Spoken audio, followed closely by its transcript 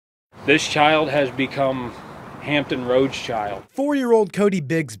This child has become Hampton Road's child. 4-year-old Cody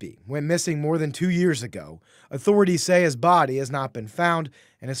Bigsby went missing more than 2 years ago. Authorities say his body has not been found,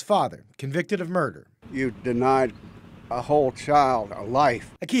 and his father convicted of murder. You denied a whole child a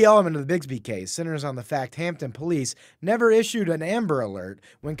life. A key element of the Bigsby case centers on the fact Hampton police never issued an Amber Alert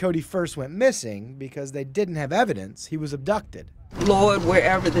when Cody first went missing because they didn't have evidence he was abducted. Lord,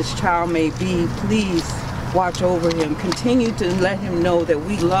 wherever this child may be, please watch over him. Continue to let him know that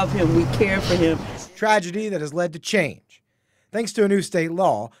we love him, we care for him. Tragedy that has led to change. Thanks to a new state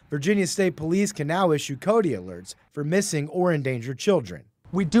law, Virginia State Police can now issue Cody alerts for missing or endangered children.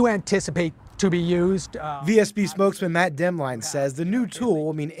 We do anticipate to be used. VSP spokesman Matt Demline says the new tool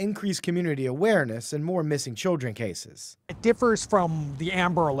will mean increased community awareness and more missing children cases. It differs from the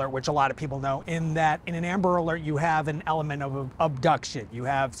Amber Alert, which a lot of people know, in that in an Amber Alert you have an element of abduction. You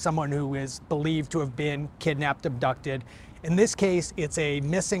have someone who is believed to have been kidnapped, abducted. In this case, it's a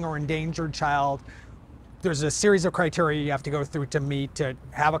missing or endangered child. There's a series of criteria you have to go through to meet to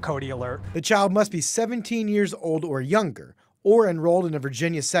have a Cody Alert. The child must be 17 years old or younger, or enrolled in a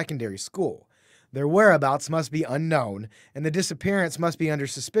Virginia secondary school. Their whereabouts must be unknown, and the disappearance must be under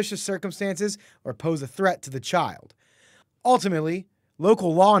suspicious circumstances or pose a threat to the child. Ultimately,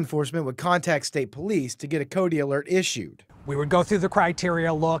 local law enforcement would contact state police to get a Cody Alert issued. We would go through the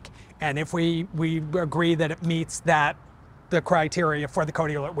criteria, look, and if we agree that it meets the criteria for the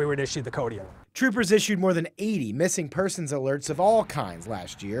Cody Alert, we would issue the Cody Alert. Troopers issued more than 80 missing persons alerts of all kinds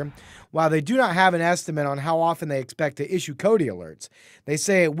last year. While they do not have an estimate on how often they expect to issue Cody alerts, they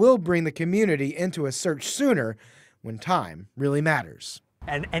say it will bring the community into a search sooner when time really matters.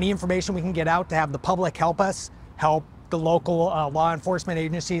 And any information we can get out to have the public help us, help the local law enforcement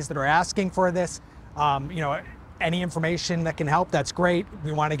agencies that are asking for this, any information that can help, that's great.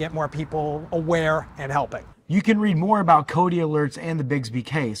 We want to get more people aware and helping. You can read more about Cody alerts and the Bigsby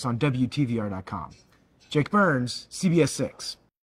case on WTVR.com. Jake Burns, CBS 6.